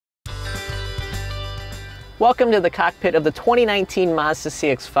Welcome to the cockpit of the 2019 Mazda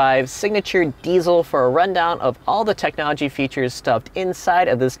CX-5 Signature Diesel for a rundown of all the technology features stuffed inside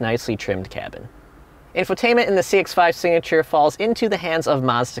of this nicely trimmed cabin. Infotainment in the CX-5 Signature falls into the hands of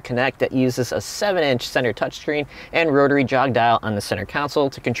Mazda Connect that uses a 7-inch center touchscreen and rotary jog dial on the center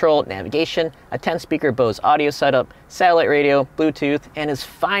console to control navigation, a 10-speaker Bose audio setup, satellite radio, Bluetooth, and is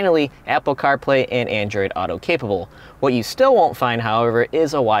finally Apple CarPlay and Android Auto capable. What you still won't find, however,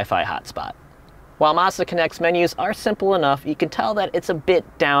 is a Wi-Fi hotspot. While Mazda Connect's menus are simple enough, you can tell that it's a bit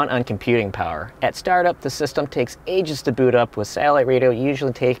down on computing power. At startup, the system takes ages to boot up, with satellite radio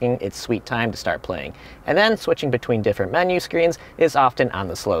usually taking its sweet time to start playing, and then switching between different menu screens is often on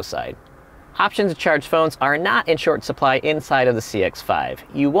the slow side. Options to charge phones are not in short supply inside of the CX-5.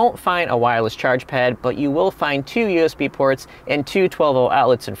 You won't find a wireless charge pad, but you will find 2 USB ports and 2 12-volt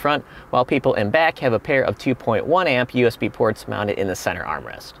outlets in front, while people in back have a pair of 2.1 amp USB ports mounted in the center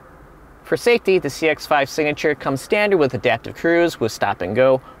armrest. For safety, the CX-5 Signature comes standard with adaptive cruise with stop and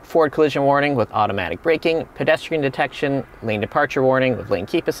go, forward collision warning with automatic braking, pedestrian detection, lane departure warning with lane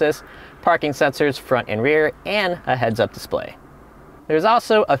keep assist, parking sensors front and rear, and a heads-up display. There's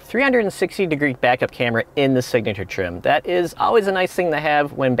also a 360-degree backup camera in the Signature trim. That is always a nice thing to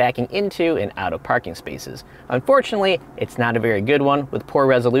have when backing into and out of parking spaces. Unfortunately, it's not a very good one with poor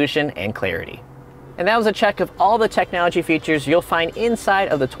resolution and clarity. And that was a check of all the technology features you'll find inside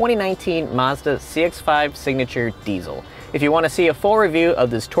of the 2019 Mazda CX-5 Signature Diesel. If you want to see a full review of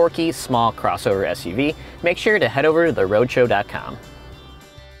this torquey, small crossover SUV, make sure to head over to theroadshow.com.